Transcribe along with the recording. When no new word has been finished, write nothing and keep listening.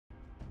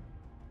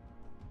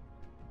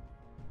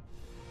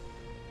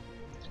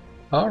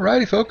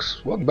Alrighty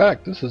folks, welcome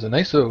back. This is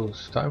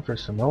Anasos. Time for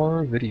some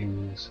more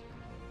videos.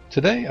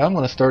 Today I'm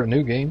going to start a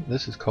new game.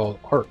 This is called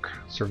Ark,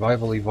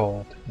 Survival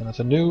Evolved. And it's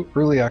a new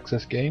early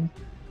access game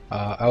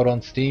out on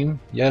Steam.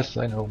 Yes,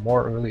 I know,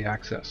 more early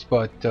access,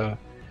 but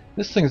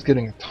this thing is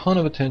getting a ton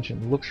of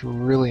attention. It looks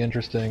really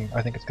interesting.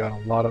 I think it's got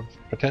a lot of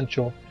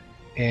potential.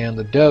 And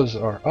the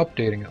devs are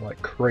updating it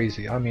like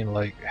crazy. I mean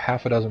like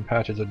half a dozen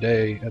patches a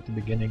day at the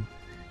beginning.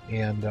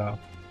 And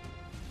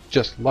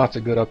just lots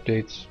of good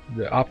updates.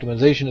 The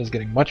optimization is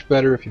getting much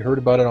better. If you heard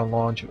about it on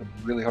launch, it was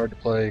really hard to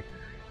play,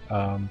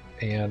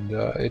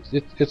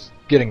 it's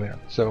getting there.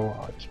 So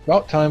it's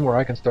about time where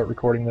I can start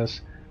recording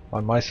this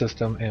on my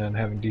system and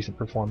having decent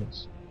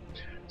performance.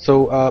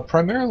 So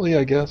primarily,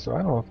 I guess, or I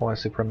don't know if I want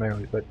to say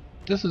primarily, but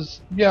this is,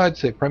 yeah, I'd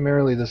say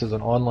primarily this is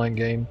an online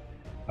game.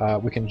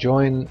 We can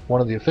join one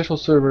of the official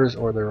servers,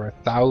 or there are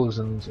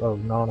thousands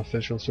of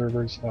non-official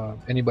servers.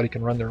 Anybody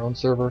can run their own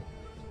server.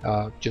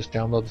 Just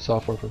download the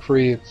software for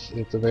free.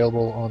 It's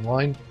available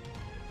online,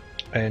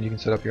 and you can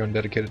set up your own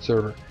dedicated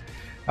server.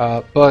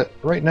 But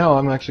right now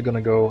I'm actually going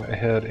to go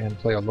ahead and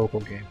play a local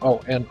game. Oh,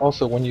 and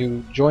also when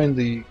you join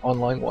the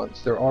online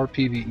ones, there are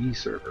PvE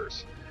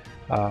servers.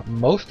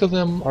 Most of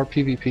them are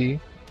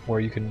PvP, where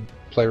you can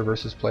player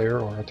versus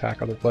player or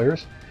attack other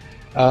players,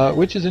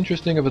 which is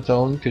interesting of its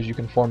own, because you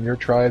can form your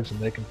tribes and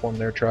they can form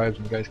their tribes,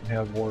 and you guys can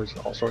have wars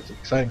and all sorts of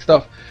exciting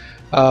stuff.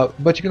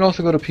 But you can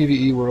also go to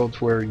PvE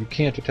worlds where you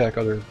can't attack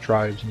other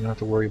tribes and you don't have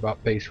to worry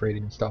about base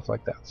raiding and stuff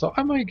like that. So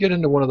I might get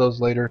into one of those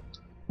later,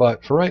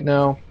 but for right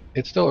now,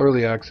 it's still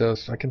early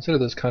access. I consider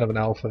this kind of an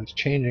alpha. It's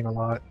changing a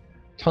lot,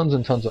 tons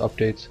and tons of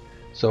updates.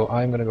 So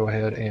I'm going to go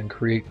ahead and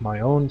create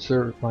my own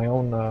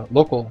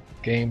local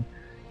game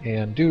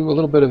and do a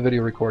little bit of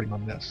video recording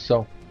on this.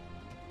 So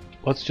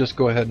let's just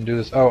go ahead and do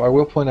this. Oh, I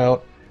will point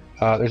out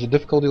there's a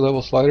difficulty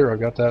level slider.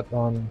 I've got that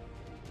on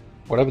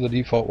whatever the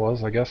default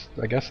was. I guess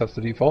that's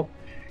the default.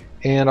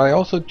 And I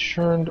also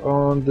turned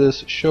on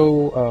this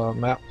show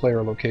map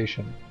player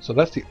location. So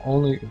that's the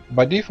only,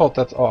 by default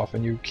that's off,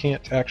 and you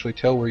can't actually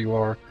tell where you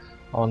are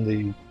on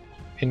the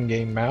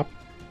in-game map.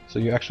 So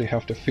you actually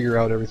have to figure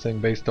out everything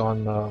based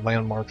on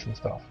landmarks and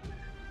stuff,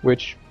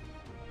 which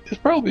is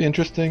probably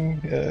interesting.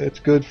 It's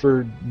good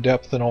for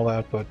depth and all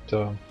that, but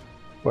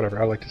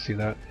whatever, I like to see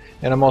that.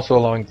 And I'm also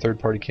allowing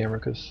third-party camera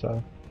because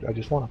I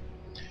just want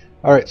to.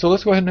 Alright, so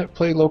let's go ahead and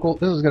play local.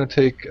 This is going to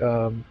take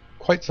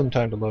quite some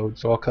time to load,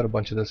 so I'll cut a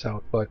bunch of this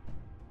out. But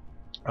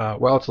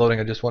while it's loading,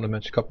 I just want to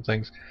mention a couple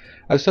things.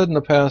 I've said in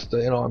the past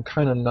that I'm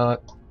kind of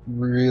not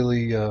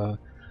really a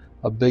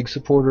big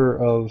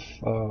supporter of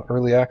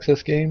early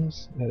access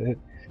games.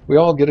 We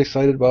all get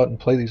excited about and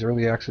play these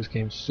early access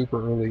games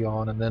super early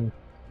on, and then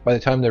by the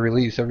time they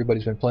release,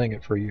 everybody's been playing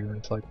it for a year.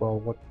 It's like,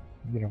 well,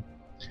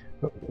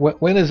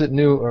 when is it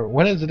new, or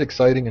when is it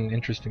exciting and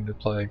interesting to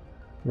play,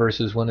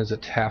 versus when is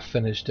it half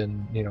finished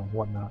and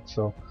whatnot.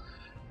 So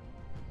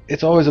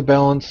it's always a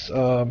balance.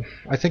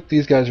 I think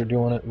these guys are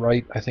doing it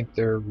right. I think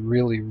they're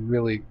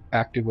really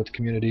active with the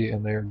community,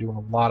 and they're doing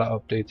a lot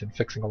of updates and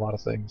fixing a lot of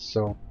things.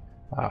 So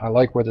I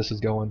like where this is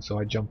going, so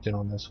I jumped in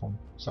on this one.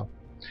 So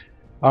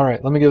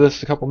alright, let me give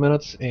this a couple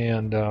minutes,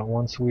 and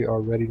once we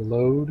are ready to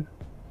load,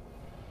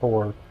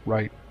 or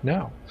right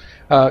now.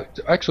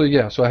 Actually,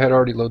 yeah, so I had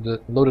already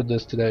loaded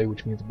this today,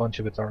 which means a bunch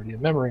of it's already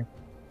in memory,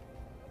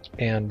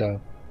 and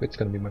it's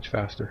going to be much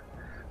faster.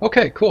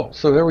 Okay, cool.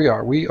 So there we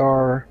are. We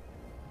are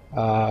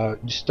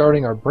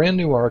starting our brand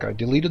new Ark. I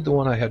deleted the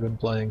one I had been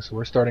playing, so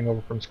we're starting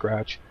over from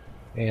scratch.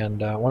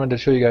 And I wanted to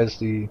show you guys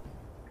the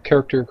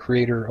character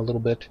creator a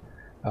little bit.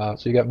 So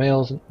you got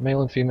male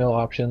and female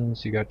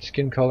options. You got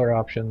skin color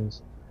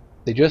options.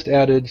 They just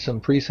added some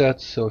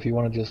presets, so if you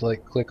want to just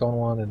like click on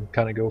one and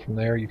kind of go from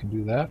there, you can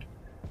do that.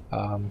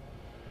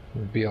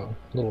 It'd be a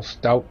little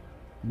stout,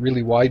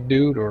 really wide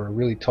dude, or a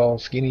really tall,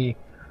 skinny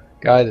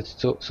guy that's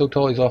so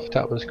tall he's off the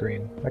top of the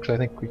screen. Actually, I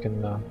think we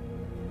can,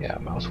 yeah,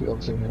 mouse wheel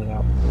zoom in and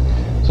out.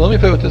 So let me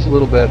play with this a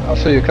little bit. I'll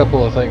show you a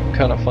couple of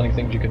kind of funny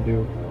things you can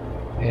do.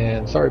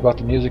 And sorry about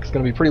the music; it's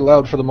going to be pretty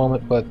loud for the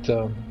moment, but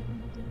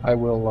I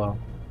will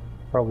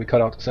probably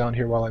cut out the sound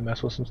here while I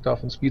mess with some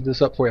stuff and speed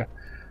this up for you.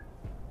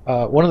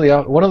 One of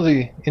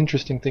the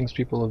interesting things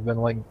people have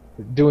been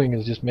doing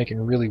is just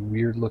making really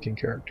weird looking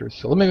characters.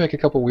 So let me make a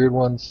couple weird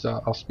ones.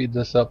 I'll speed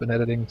this up in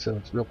editing so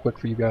it's real quick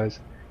for you guys,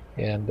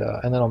 and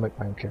then I'll make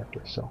my own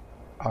character. So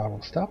I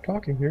will stop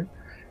talking here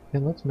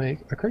and let's make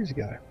a crazy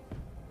guy.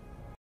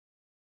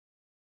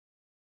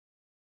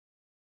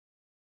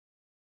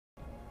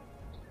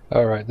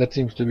 Alright, that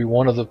seems to be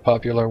one of the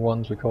popular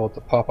ones. We call it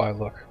the Popeye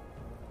look,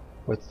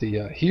 with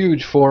the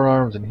huge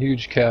forearms and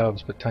huge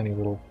calves, but tiny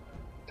little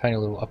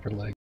upper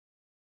leg.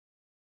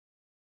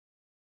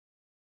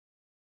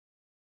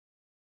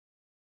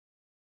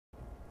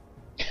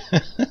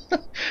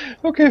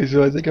 Okay,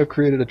 so I think I've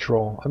created a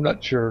troll. I'm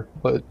not sure,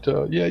 but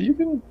yeah, you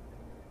can.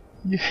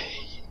 Yeah.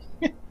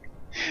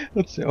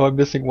 Let's see. Oh, I'm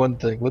missing one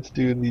thing. Let's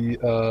do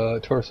the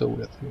torso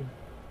width here.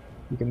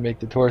 You can make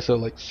the torso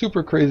like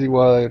super crazy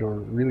wide, or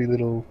really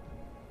little,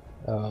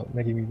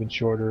 make him even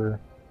shorter,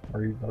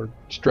 or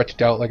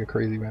stretched out like a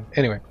crazy man.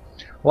 Anyway,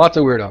 Lots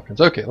of weird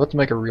options. Okay, let's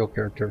make a real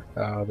character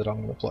that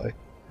I'm going to play.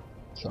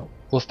 So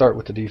we'll start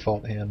with the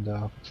default and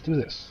let's do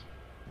this.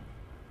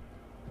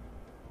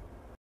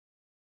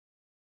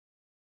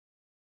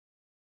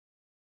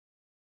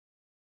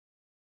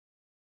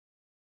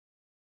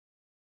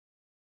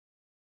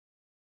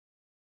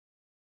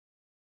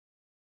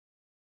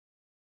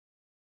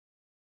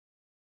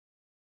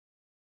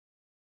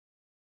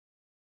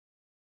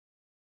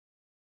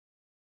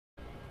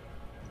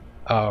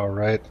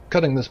 Alright,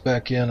 cutting this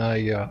back in,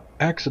 I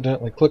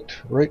accidentally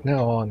clicked right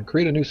now on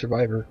create a new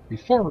survivor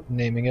before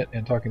naming it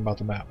and talking about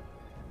the map.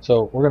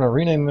 So we're going to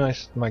rename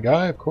my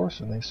guy, of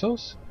course,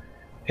 Anasos.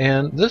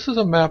 And this is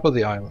a map of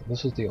the island.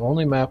 This is the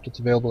only map that's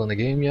available in the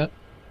game yet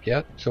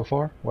so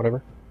far,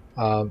 whatever.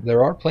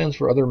 There are plans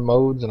for other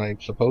modes and I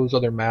suppose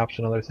other maps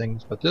and other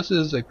things, but this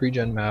is a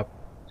pre-gen map.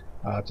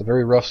 It's a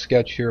very rough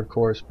sketch here, of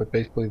course, but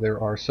basically there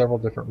are several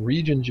different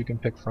regions you can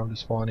pick from to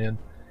spawn in.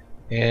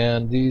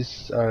 And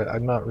these,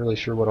 I'm not really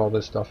sure what all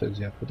this stuff is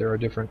yet, but there are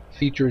different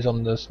features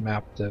on this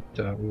map that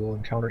we will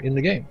encounter in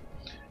the game.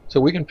 So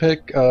we can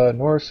pick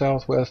north,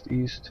 south, west,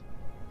 east,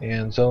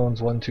 and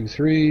zones 1, 2,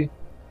 3.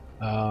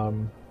 I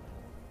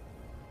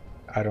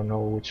don't know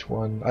which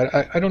one.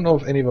 I don't know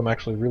if any of them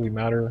actually really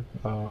matter.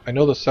 I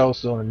know the south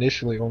zone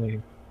initially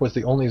was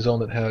the only zone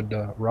that had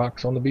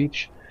rocks on the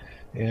beach,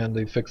 and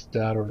they fixed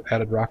that or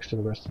added rocks to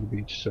the rest of the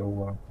beach.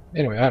 So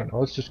anyway, I don't know.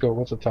 Let's just go.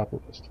 What's the top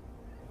of the list?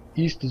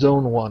 East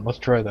Zone 1. Let's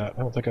try that. I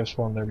don't think I've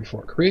spawned there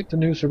before. Create the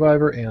new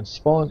survivor and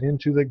spawn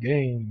into the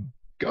game.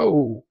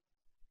 Go!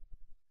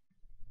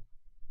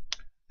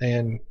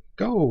 And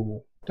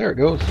go! There it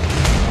goes.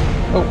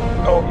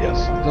 Oh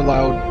yes. The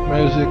loud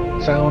music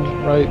sound,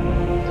 right?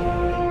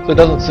 So it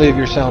doesn't save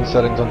your sound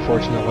settings,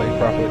 unfortunately,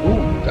 properly.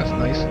 Ooh, that's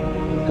nice.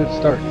 Good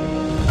start.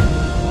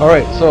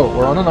 Alright, so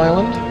we're on an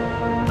island,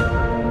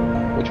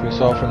 which we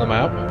saw from the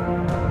map.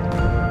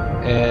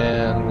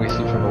 And we see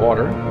from the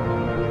water.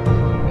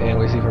 And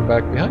we see from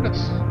back behind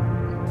us.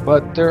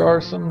 But there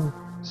are some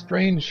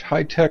strange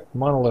high-tech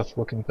monolith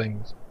looking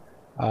things.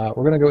 We're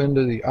going to go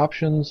into the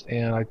options,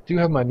 and I do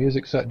have my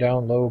music set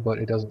down low, but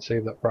it doesn't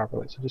save that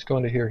properly. So just go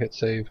into here, hit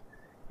save,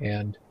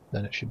 and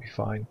then it should be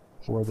fine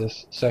for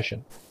this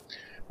session.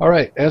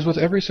 Alright, as with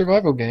every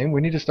survival game,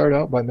 we need to start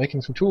out by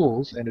making some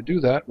tools, and to do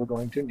that we're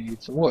going to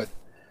need some wood.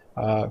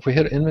 If we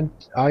hit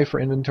I for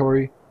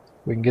inventory,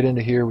 we can get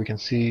into here, we can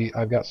see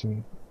I've got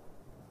some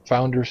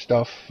founder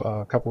stuff,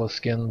 a couple of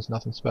skins,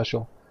 nothing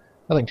special.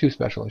 Nothing too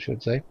special, I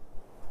should say.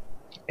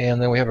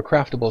 And then we have a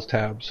craftables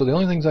tab. So the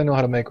only things I know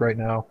how to make right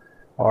now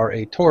are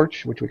a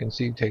torch, which we can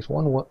see takes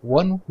one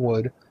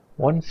wood,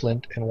 1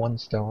 flint, and 1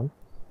 stone,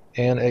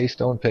 and a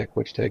stone pick,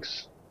 which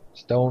takes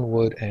stone,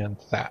 wood,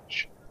 and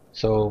thatch.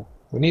 So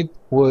we need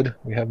wood,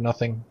 we have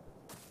nothing.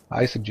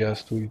 I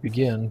suggest we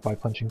begin by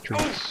punching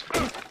trees.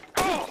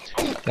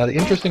 Now the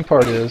interesting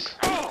part is,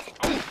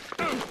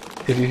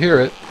 if you hear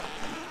it,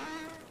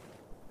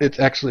 it's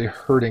actually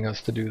hurting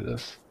us to do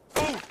this.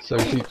 So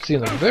if you see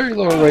in the very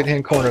lower right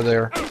hand corner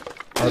there,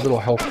 our little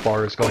health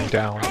bar is going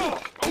down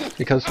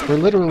because we're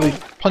literally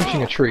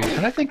punching a tree,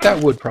 and I think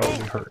that would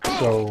probably hurt.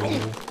 So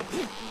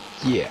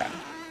yeah,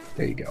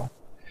 there you go.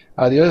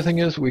 The other thing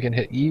is we can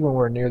hit E when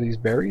we're near these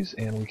berries,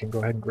 and we can go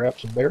ahead and grab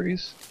some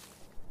berries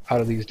out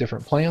of these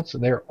different plants,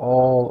 and they're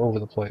all over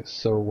the place.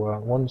 So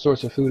one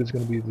source of food is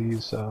going to be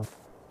these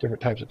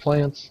different types of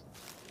plants,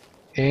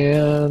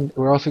 and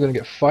we're also going to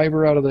get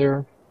fiber out of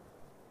there.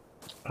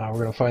 We're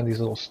going to find these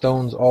little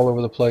stones all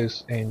over the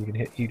place, and you can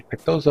hit E to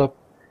pick those up,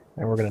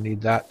 and we're going to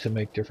need that to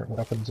make different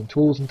weapons and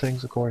tools and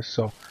things, of course.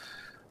 So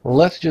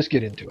let's just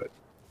get into it.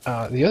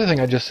 The other thing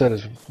I just said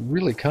is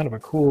really kind of a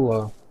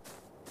cool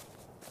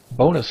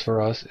bonus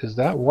for us, is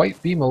that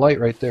white beam of light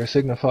right there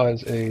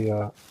signifies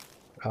a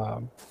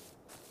I'm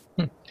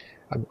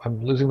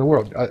losing the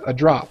word. A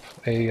drop,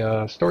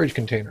 a storage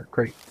container,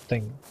 crate,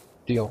 thing,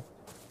 deal,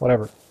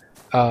 whatever.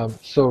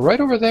 So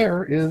right over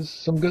there is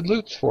some good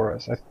loots for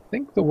us. I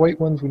think the white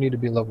ones we need to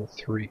be level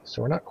 3,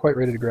 so we're not quite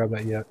ready to grab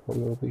that yet, but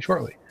we will be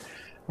shortly.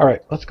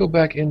 Alright, let's go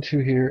back into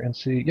here and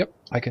see. Yep,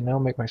 I can now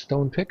make my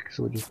stone pick,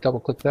 so we just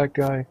double click that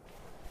guy.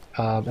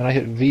 And I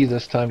hit V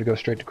this time to go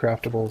straight to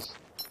craftables.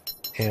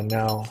 And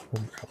now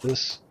we'll grab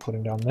this, put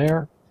him down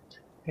there.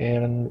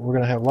 And we're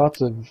going to have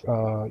lots of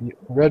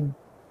red,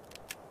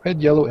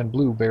 yellow, and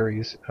blue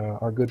berries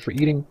are good for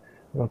eating.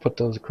 I'm going to put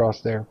those across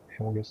there,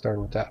 and we'll get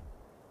started with that.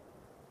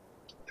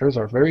 There's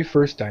our very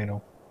first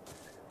dino.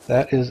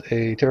 That is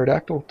a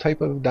pterodactyl type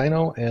of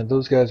dino, and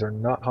those guys are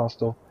not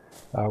hostile.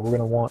 We're going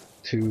to want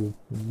to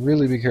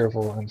really be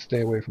careful and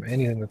stay away from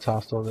anything that's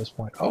hostile at this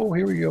point. Oh,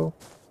 here we go.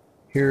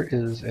 Here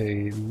is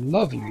a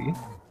lovely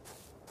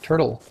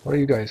turtle. What are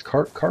you guys?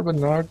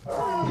 Carbonard?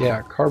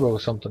 Yeah, carbo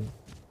something.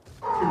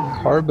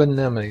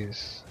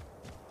 Carbonemes.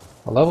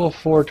 A level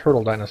 4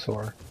 turtle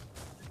dinosaur.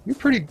 You're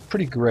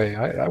pretty gray.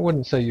 I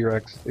wouldn't say you're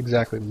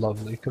exactly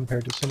lovely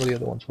compared to some of the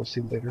other ones we'll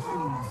see later.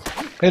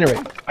 Anyway,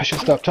 I should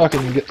stop talking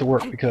and get to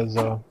work because,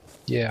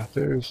 yeah,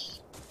 there's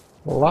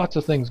lots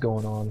of things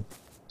going on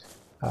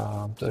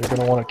that are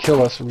going to want to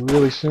kill us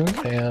really soon,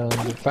 and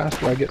the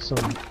faster I get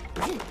some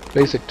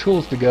basic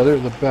tools together,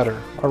 the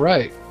better.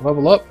 Alright,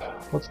 level up.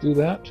 Let's do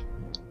that.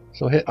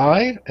 So hit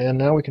I, and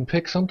now we can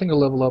pick something to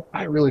level up.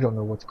 I really don't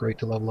know what's great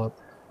to level up.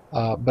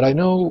 But I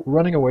know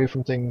running away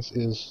from things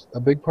is a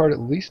big part, at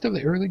least of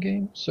the early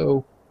game,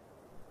 so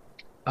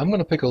I'm going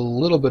to pick a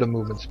little bit of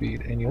movement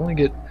speed, and you only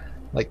get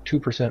like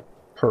 2%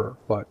 per,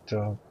 but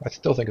I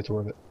still think it's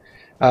worth it.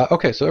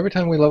 Okay, so every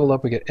time we level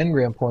up we get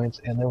engram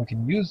points, and then we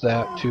can use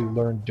that to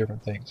learn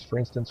different things. For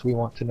instance, we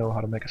want to know how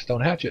to make a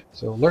stone hatchet,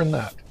 so learn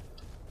that.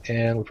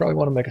 And we probably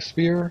want to make a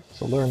spear,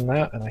 so learn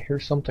that. And I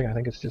hear something, I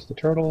think it's just a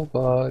turtle,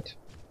 but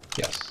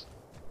yes.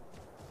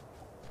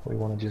 We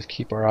want to just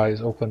keep our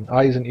eyes open,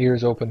 eyes and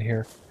ears open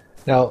here.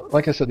 Now,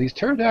 like I said, these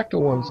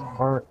pterodactyl ones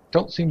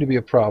don't seem to be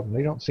a problem.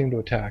 They don't seem to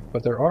attack,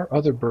 but there are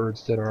other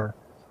birds that are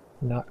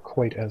not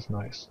quite as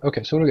nice.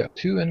 Okay, so what do we got?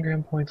 2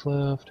 engram points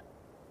left.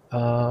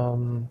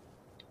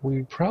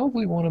 We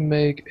probably want to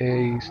make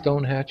a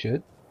stone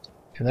hatchet,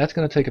 and that's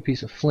going to take a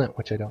piece of flint,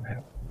 which I don't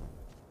have.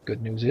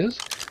 Good news is,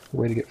 the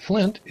way to get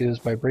flint is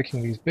by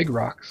breaking these big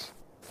rocks,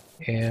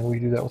 and we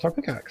do that with our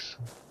pickaxe.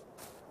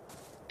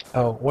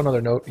 Oh, one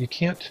other note, you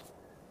can't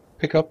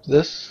pick up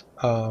this,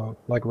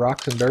 like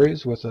rocks and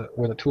berries, with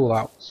a tool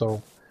out.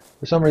 So,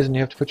 for some reason,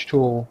 you have to put your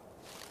tool,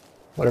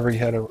 whatever you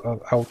had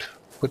out,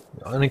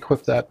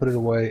 unequip that, put it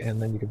away,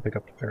 and then you can pick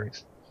up the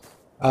berries.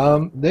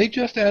 They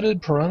just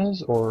added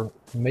piranhas, or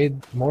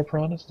made more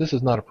piranhas. This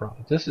is not a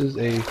piranha. This is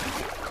a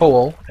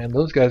coal, and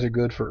those guys are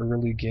good for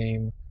early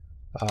game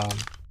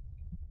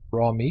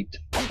raw meat,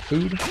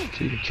 food,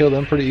 so you can kill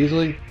them pretty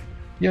easily.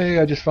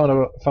 Yeah, I just found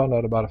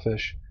out about a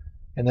fish.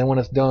 And then when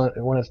it's done,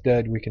 when it's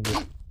dead, we can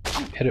just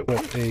hit it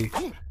with a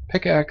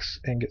pickaxe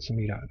and get some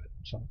meat out of it.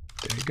 So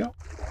there you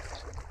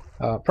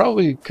go.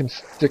 Probably can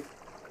stick.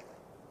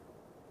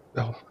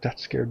 Oh, that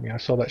scared me. I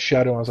saw that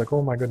shadow and I was like,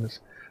 oh my goodness.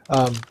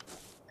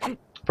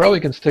 Probably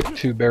can stick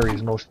to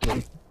berries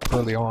mostly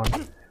early on,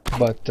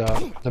 but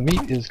the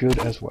meat is good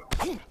as well.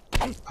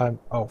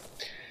 Oh,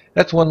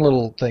 that's one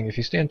little thing. If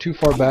you stand too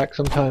far back,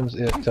 sometimes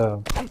it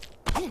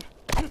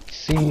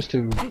seems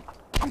to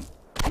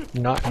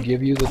not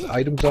give you the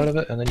items out of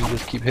it, and then you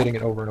just keep hitting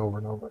it over and over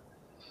and over.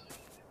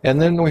 And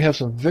then we have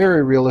some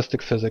very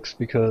realistic physics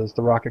because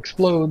the rock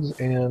explodes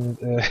and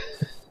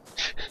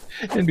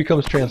it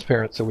becomes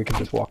transparent, so we can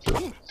just walk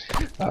through it.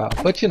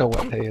 But you know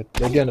what? Hey,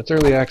 again, it's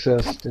early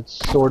access. It's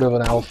sort of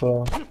an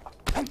alpha.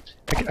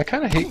 I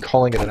kind of hate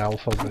calling it an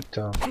alpha, but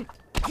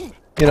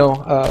you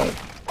know,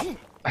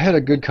 I had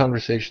a good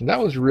conversation. That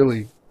was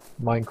really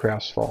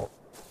Minecraft's fault.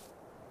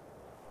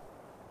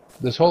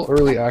 This whole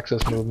early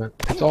access movement,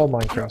 it's all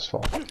Minecraft's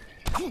fault.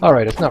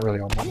 Alright, it's not really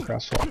all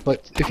Minecraft's fault,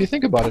 but if you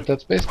think about it,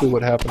 that's basically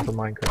what happened for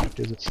Minecraft,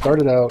 is it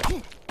started out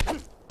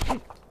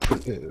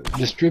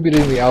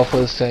distributing the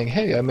alphas saying,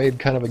 hey, I made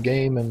kind of a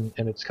game and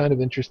it's kind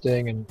of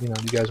interesting and you know,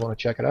 you guys want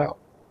to check it out.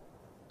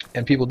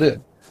 And people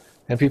did.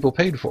 And people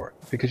paid for it,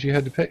 because you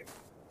had to pay.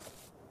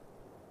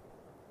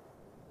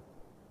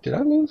 Did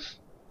I lose?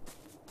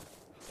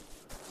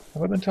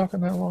 Have I been talking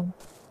that long?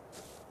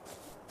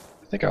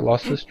 I think I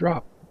lost this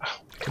drop. Oh,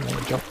 can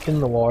I jump in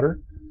the water?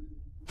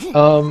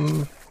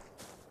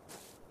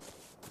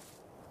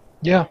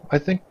 Yeah, I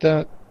think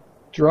that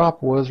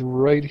drop was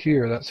right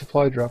here. That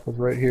supply drop was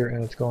right here,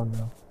 and it's gone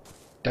now.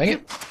 Dang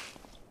it!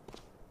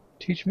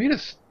 Teach me to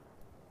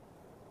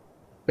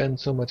spend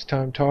so much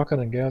time talking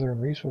and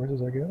gathering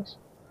resources, I guess.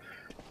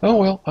 Oh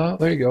well,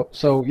 there you go.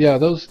 So yeah,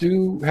 those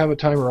do have a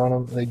timer on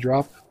them. They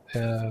drop.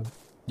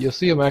 You'll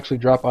see them actually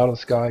drop out of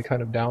the sky,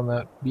 kind of down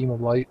that beam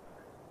of light,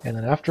 and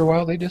then after a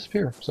while they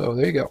disappear. So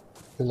there you go.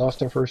 We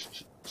lost our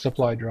first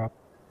supply drop.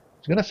 I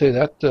was gonna say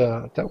that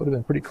that would have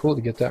been pretty cool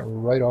to get that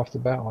right off the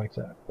bat like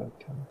that, but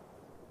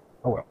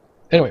oh well.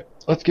 Anyway,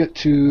 let's get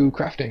to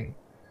crafting.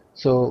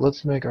 So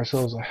let's make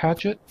ourselves a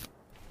hatchet,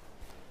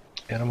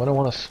 and I'm gonna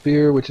want a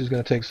spear, which is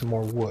gonna take some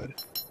more wood.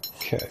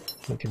 Okay,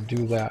 we can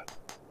do that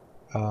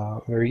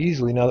very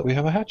easily now that we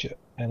have a hatchet,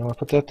 and I'm gonna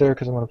put that there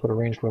because I'm gonna put a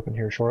ranged weapon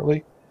here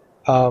shortly.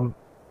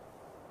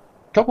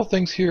 Couple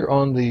things here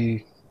on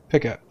the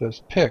pickaxe,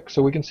 this pick.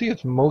 So we can see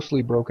it's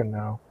mostly broken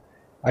now.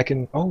 I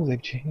can. Oh,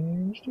 they've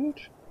changed it.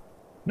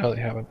 No,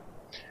 they haven't.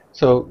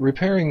 So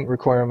repairing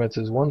requirements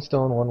is 1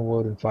 stone, 1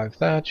 wood, and 5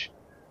 thatch,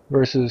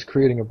 versus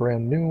creating a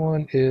brand new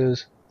one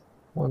is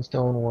 1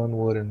 stone, 1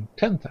 wood, and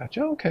 10 thatch.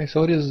 Oh, okay,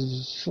 so it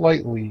is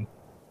slightly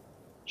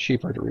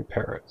cheaper to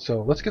repair it.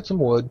 So let's get some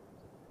wood.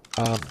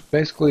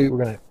 Basically,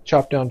 we're going to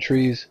chop down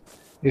trees.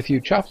 If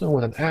you chop them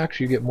with an axe,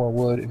 you get more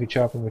wood. If you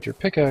chop them with your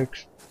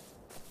pickaxe,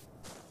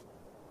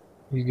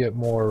 you get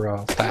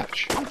more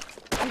thatch.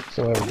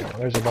 So there we go.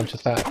 There's a bunch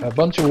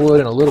of wood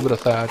and a little bit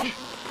of thatch.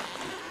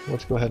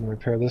 Let's go ahead and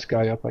repair this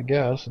guy up, I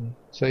guess, and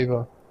save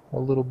a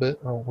little bit.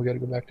 Oh, we got to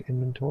go back to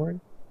inventory.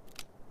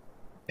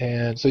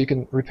 And so you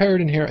can repair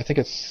it in here. I think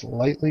it's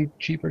slightly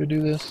cheaper to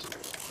do this.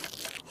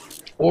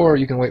 Or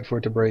you can wait for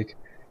it to break,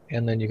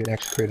 and then you can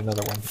actually create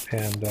another one.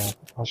 And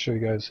I'll show you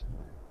guys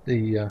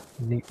the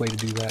neat way to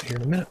do that here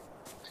in a minute.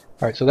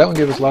 Alright, so that one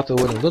gave us lots of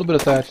wood and a little bit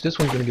of thatch. This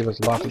one's going to give us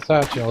lots of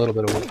thatch and a little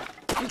bit of wood.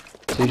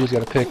 So you just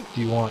got to pick,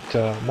 do you want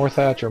more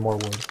thatch or more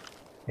wood?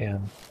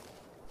 And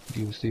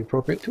use the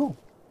appropriate tool.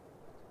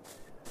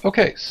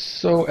 Okay,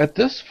 so at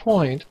this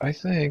point, I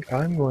think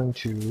I'm going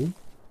to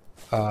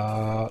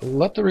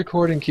let the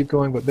recording keep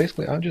going, but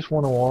basically I just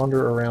want to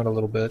wander around a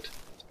little bit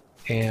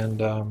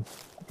and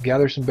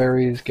gather some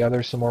berries,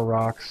 gather some more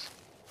rocks.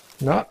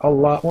 Not a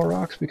lot more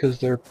rocks because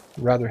they're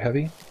rather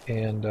heavy.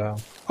 And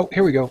oh,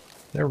 here we go.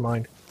 Never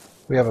mind.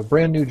 We have a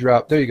brand new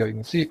drop. There you go. You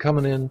can see it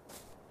coming in,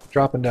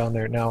 dropping down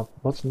there. Now,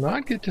 let's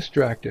not get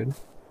distracted.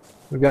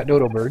 We've got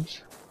dodo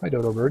birds. Hi,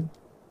 dodo bird.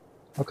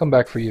 I'll come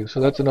back for you. So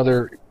that's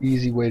another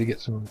easy way to get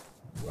some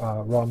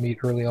raw meat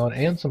early on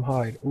and some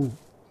hide. Ooh.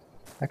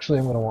 Actually,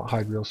 I'm going to want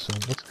hide real soon.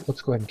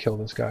 Let's go ahead and kill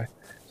this guy.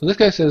 So this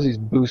guy says he's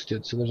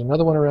boosted. So there's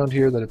another one around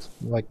here that it's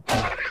like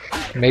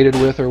mated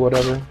with or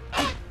whatever.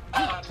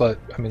 But,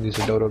 I mean, these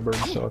are dodo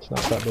birds, so it's not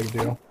that big a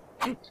deal.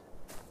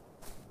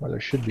 Well,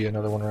 there should be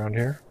another one around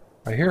here.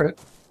 I hear it.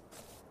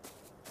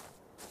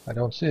 I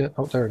don't see it.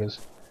 Oh, there it is.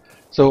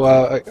 So,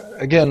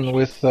 again,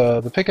 with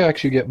the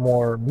pickaxe you get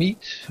more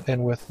meat,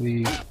 and with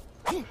the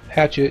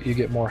hatchet you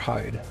get more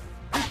hide.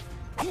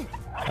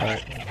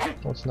 Alright,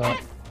 let's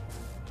not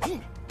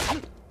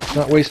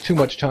waste too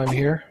much time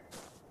here.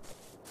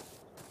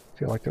 I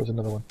feel like there was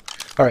another one.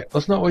 Alright,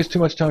 let's not waste too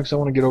much time because I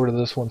want to get over to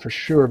this one for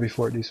sure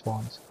before it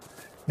despawns.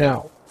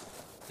 Now,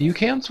 you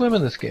can swim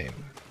in this game,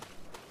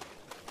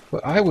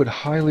 but I would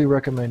highly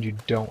recommend you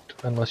don't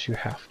unless you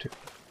have to.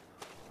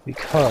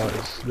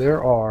 Because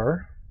there's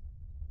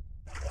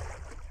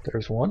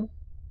one,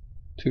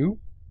 two,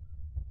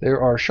 there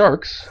are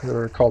sharks that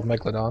are called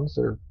megalodons,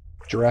 they're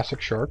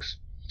Jurassic sharks.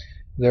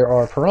 There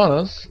are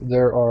piranhas,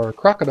 there are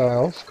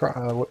crocodiles,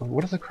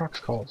 what are the crocs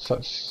called?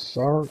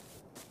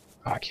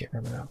 I can't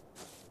remember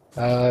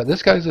now.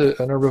 This guy's an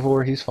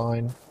herbivore, he's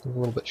fine, he's a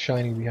little bit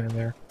shiny behind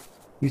there.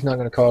 He's not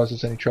going to cause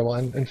us any trouble,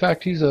 and in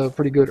fact he's a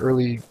pretty good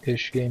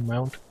early-ish game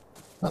mount.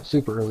 Not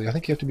super early, I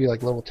think you have to be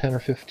like level 10 or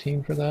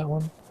 15 for that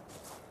one.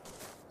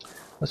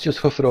 Let's just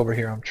hoof it over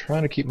here. I'm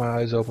trying to keep my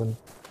eyes open,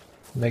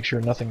 make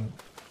sure nothing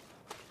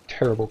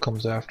terrible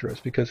comes after us,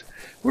 because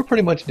we're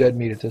pretty much dead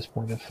meat at this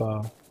point if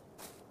a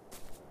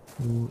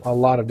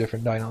lot of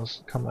different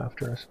dinos come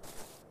after us.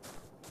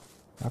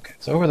 Okay,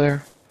 it's over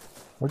there.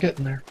 We're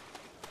getting there.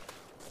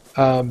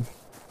 Yeah,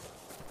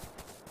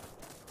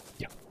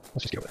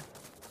 let's just get over there.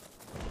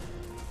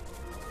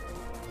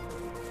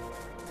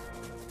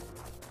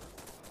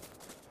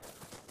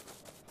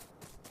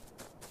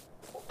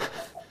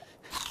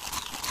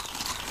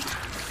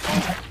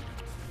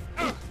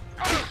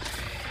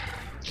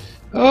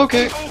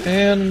 Okay,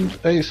 and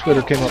a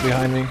spitter came up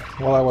behind me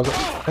while I wasn't,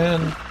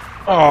 and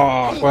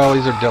oh, well,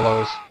 these are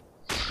dillos.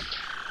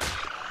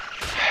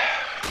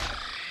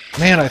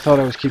 Man, I thought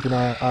I was keeping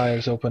my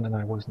eyes open, and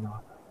I was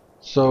not.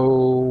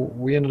 So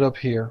we ended up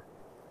here,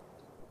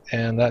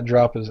 and that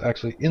drop is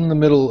actually in the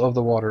middle of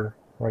the water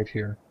right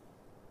here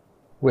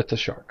with the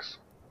sharks.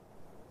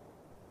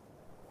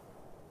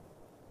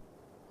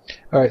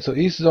 Alright, so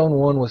East Zone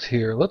 1 was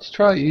here. Let's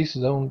try East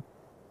Zone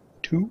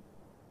 2.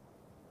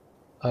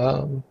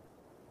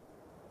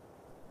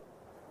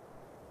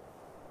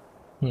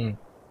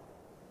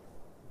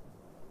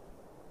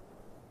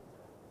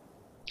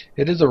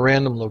 It is a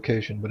random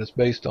location, but it's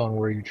based on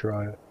where you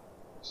try it.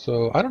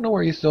 So, I don't know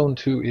where East Zone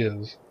 2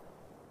 is.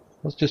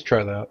 Let's just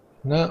try that.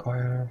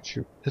 No,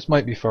 shoot. This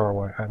might be far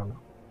away. I don't know.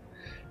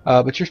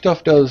 But your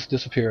stuff does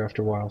disappear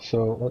after a while.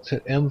 So, let's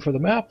hit M for the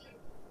map.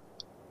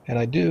 And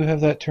I do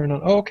have that turned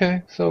on. Oh,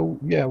 okay. So,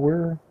 yeah,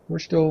 we're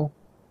still...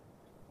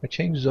 I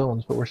changed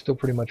zones, but we're still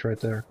pretty much right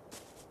there.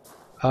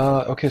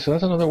 Okay, so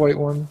that's another white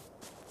one.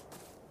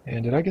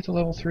 And did I get to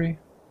level 3?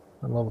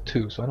 I'm level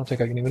 2, so I don't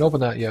think I can even open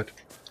that yet.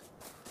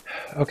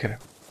 Okay.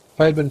 If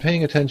I had been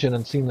paying attention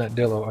and seen that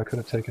Dillo, I could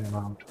have taken him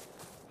out.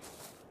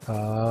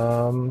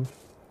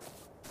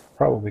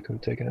 Probably could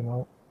have taken him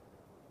out.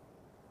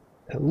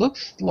 It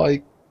looks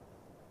like...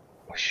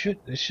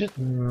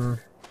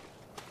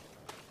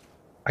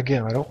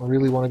 Again, I don't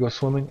really want to go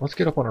swimming. Let's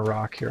get up on a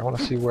rock here. I want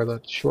to see where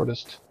the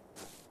shortest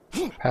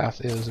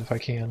path is, if I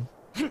can.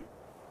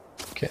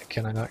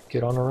 Can I not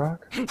get on a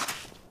rock?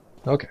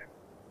 Okay.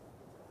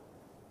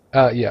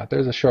 Yeah,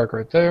 there's a shark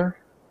right there.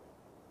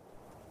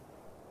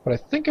 But I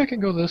think I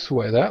can go this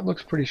way. That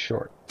looks pretty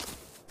short.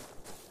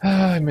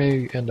 I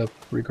may end up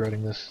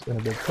regretting this in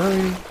a big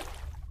hurry.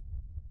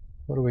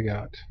 What do we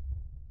got?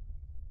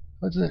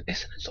 Isn't it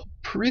so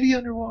pretty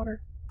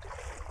underwater?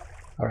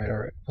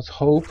 Alright. Let's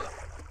hope.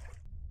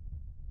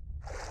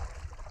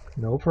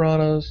 No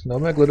piranhas, no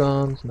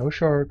megalodons, no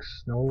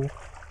sharks, no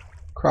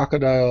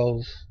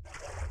crocodiles.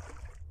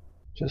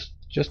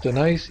 Just a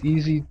nice,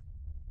 easy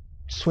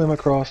swim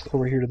across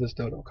over here to this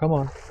dodo. Come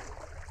on.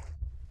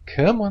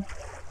 Come on.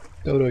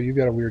 Dodo, you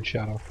got a weird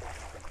shadow.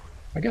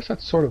 I guess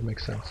that sort of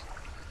makes sense.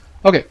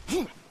 Okay.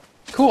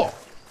 Cool.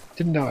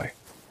 Didn't die.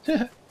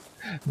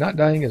 Not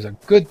dying is a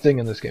good thing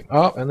in this game.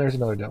 Oh, and there's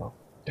another dillo.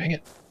 Dang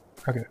it.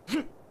 Okay.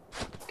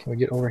 Can we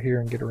get over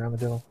here and get around the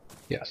dillo?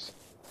 Yes.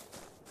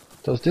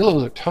 Those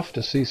dillos are tough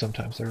to see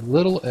sometimes. They're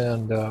little,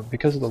 and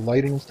because of the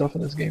lighting and stuff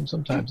in this game,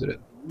 sometimes it is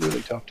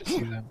really tough to see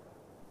them.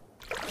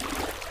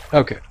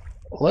 Okay.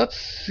 let's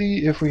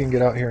see if we can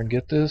get out here and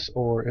get this,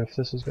 or if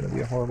this is going to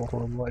be a horrible,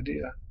 horrible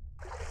idea.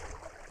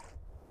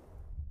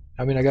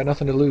 I mean, I got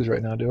nothing to lose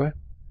right now, do I?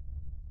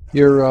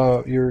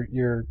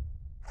 Your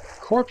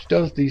corpse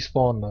does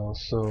despawn though,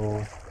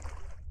 so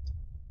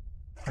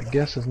I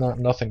guess it's not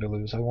nothing to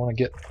lose. I want to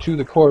get to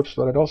the corpse,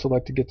 but I'd also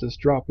like to get this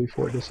drop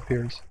before it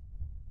disappears.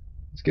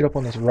 Let's get up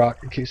on this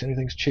rock in case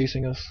anything's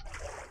chasing us.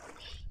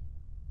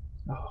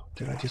 Oh,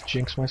 did I just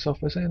jinx myself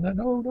by saying that?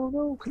 No, no,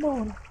 no, come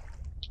on.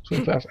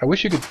 Swim fast. I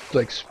wish you could,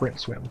 like, sprint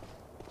swim.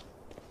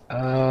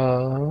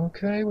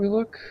 Okay, we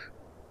look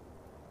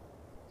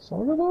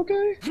sort of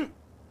okay.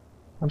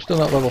 I'm still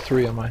not level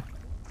 3, am I?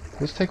 Does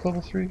this take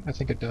level 3? I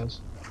think it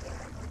does.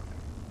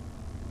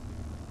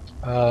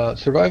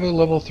 Survival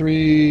level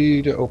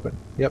 3 to open.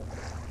 Yep.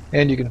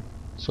 And you can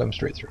swim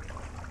straight through.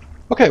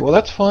 Okay, well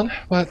that's fun,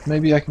 but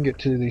maybe I can get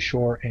to the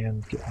shore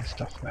and get my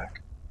stuff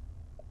back.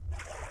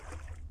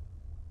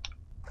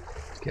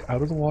 Let's get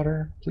out of the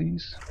water,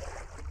 please.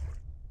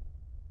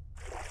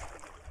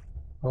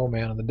 Oh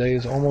man, the day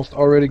is almost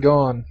already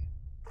gone.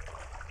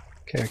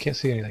 Okay, I can't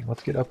see anything.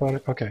 Let's get up on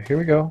it. Okay, here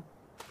we go.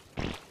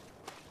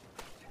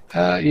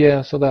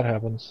 Yeah, so that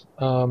happens.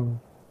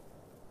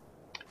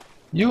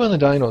 You and the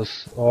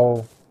dinos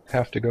all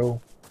have to go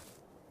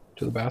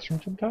to the bathroom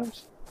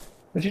sometimes.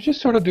 But you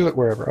just sort of do it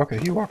wherever. Okay,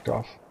 he walked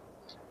off.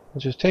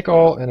 Let's just take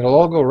all, and it'll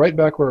all go right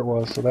back where it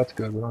was, so that's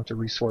good. We don't have to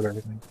resort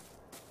everything.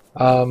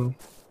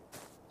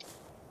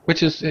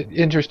 Which is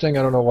interesting.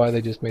 I don't know why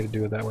they just made it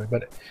do it that way.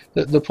 But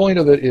the point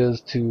of it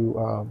is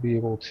to be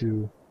able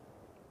to...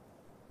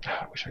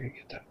 I wish I could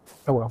get that.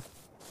 Oh well.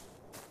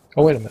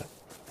 Oh, wait a minute.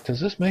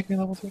 Does this make me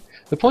level 3?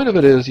 The point of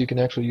it is you can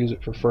actually use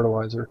it for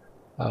fertilizer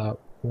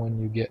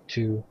when you get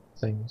to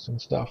things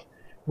and stuff.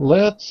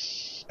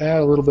 Let's add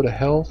a little bit of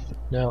health.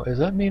 Now, does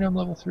that mean I'm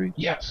level 3?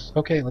 Yes.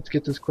 Okay, let's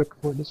get this quick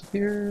before it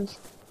disappears.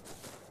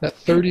 That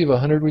 30 of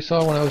 100 we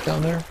saw when I was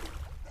down there,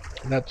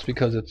 that's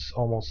because it's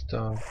almost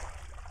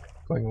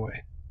going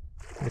away.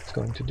 It's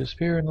going to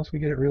disappear unless we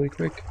get it really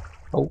quick.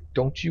 Oh,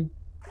 don't you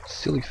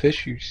silly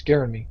fish, you're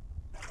scaring me.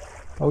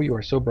 Oh, you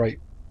are so bright.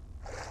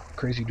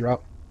 Crazy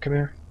drop. Come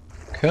here.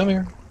 Come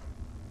here.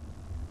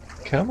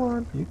 Come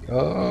on.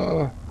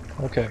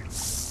 Okay.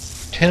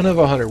 10 of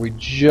 100. We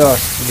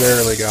just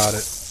barely got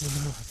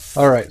it.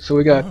 Alright, so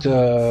we got,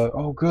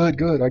 oh good,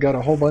 good. I got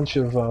a whole bunch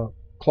of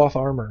cloth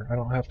armor. I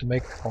don't have to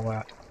make all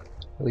that.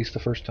 At least the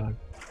first time.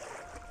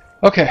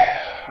 Okay.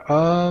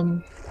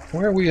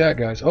 Where are we at,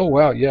 guys? Oh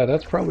wow, yeah,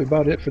 that's probably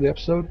about it for the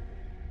episode.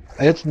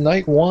 It's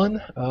night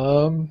 1.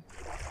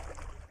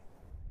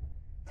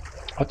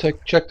 I'll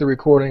check the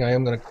recording. I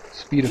am going to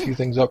speed a few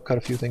things up, cut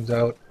a few things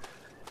out.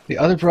 The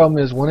other problem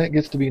is when it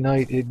gets to be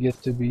night, it gets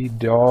to be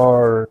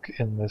dark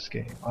in this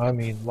game. I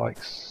mean,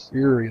 like,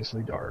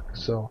 seriously dark.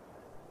 So,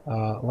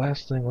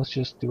 last thing, let's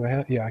just, do I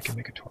have, yeah, I can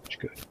make a torch,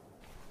 good.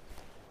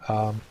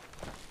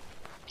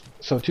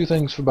 So two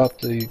things about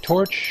the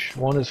torch.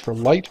 One is for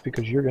light,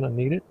 because you're going to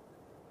need it.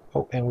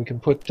 Oh, and we can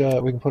put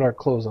our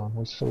clothes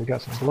on. So we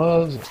got some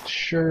gloves, a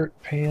shirt,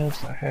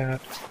 pants, a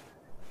hat,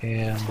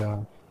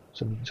 and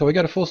so we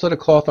got a full set of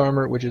cloth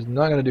armor, which is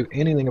not going to do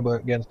anything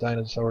against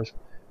dinosaurs,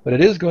 but it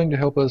is going to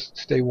help us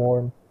stay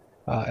warm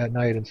at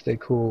night and stay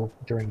cool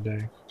during the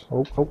day.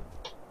 Oh,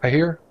 I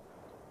hear.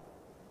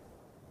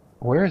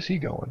 Where is he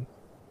going?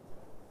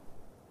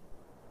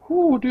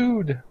 Ooh,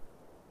 dude,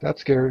 that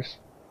scares.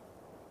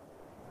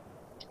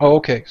 Oh,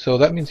 okay, so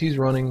that means he's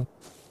running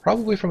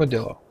probably from a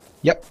dillo.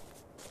 Yep.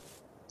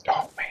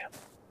 Oh man.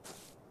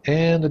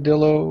 And the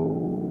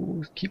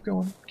dillo, keep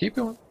going, keep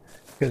going.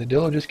 Okay, the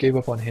dillo just gave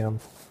up on him.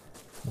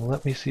 Well,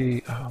 let me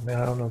see. Oh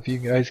man, I don't know if you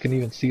guys can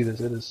even see this.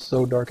 It is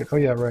so dark. Oh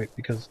yeah, right,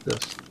 because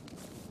this.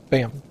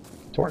 Bam.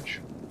 Torch.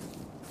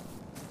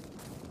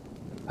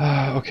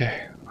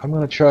 Okay, I'm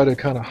going to try to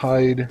kind of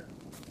hide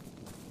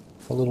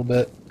a little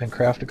bit and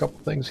craft a couple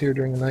things here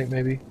during the night,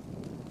 maybe.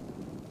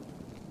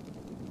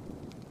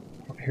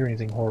 I don't hear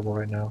anything horrible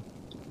right now.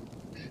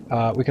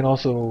 We can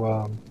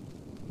also,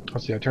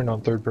 let's see, I turned on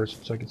third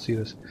person so I can see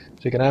this.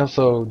 So you can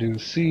also do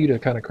C to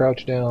kind of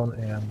crouch down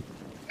and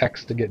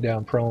X to get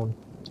down prone.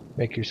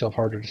 Make yourself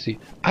harder to see.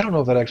 I don't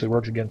know if that actually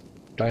works against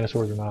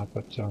dinosaurs or not,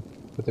 but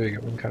there you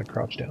go. We can kind of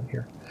crouch down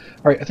here.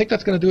 All right, I think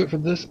that's going to do it for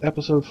this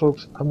episode,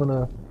 folks. I'm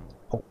gonna.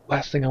 Oh,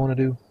 last thing I want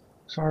to do.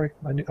 Sorry,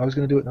 I was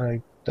going to do it,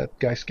 and that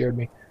guy scared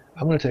me.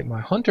 I'm going to take my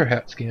hunter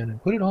hat skin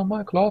and put it on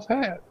my cloth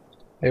hat.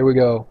 There we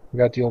go. We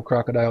got the old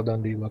Crocodile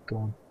Dundee look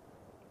going.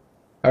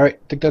 All right,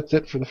 I think that's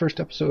it for the first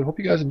episode. Hope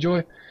you guys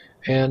enjoy.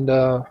 And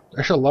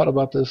there's a lot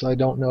about this I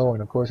don't know,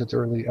 and of course it's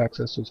early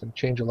access, so it's going to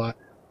change a lot.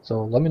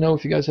 So let me know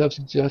if you guys have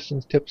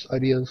suggestions, tips,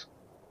 ideas,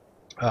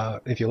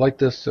 if you like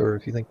this, or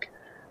if you think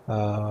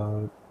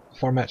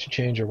format should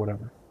change or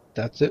whatever.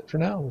 That's it for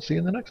now. We'll see you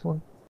in the next one.